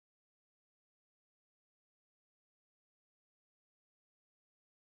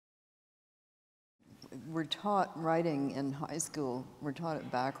we're taught writing in high school, we're taught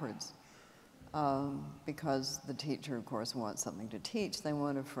it backwards. Because the teacher, of course, wants something to teach. They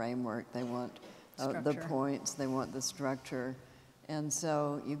want a framework, they want the points, they want the structure. And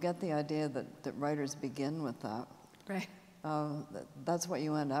so you get the idea that writers begin with that. Right. That's what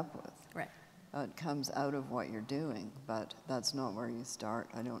you end up with. Right. It comes out of what you're doing, but that's not where you start.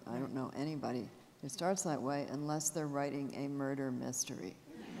 I don't know anybody who starts that way unless they're writing a murder mystery.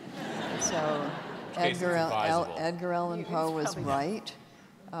 So Edgar Allan Poe was right.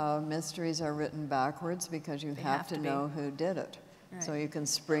 Mysteries are written backwards because you have to know who did it. Right. So you can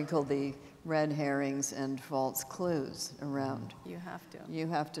sprinkle the red herrings and false clues around. You have to. You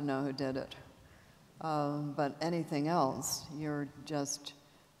have to know who did it. But anything else, you're just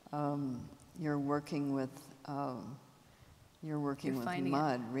you're working with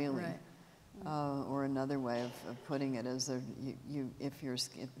mud, really. Right. Or another way of putting it is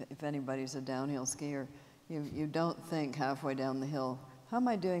if anybody's a downhill skier, you don't think halfway down the hill, how am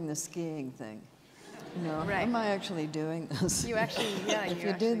I doing the skiing thing? You know, right. am I actually doing this? You actually, yeah. If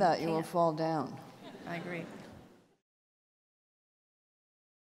you do that, you will fall down. I agree.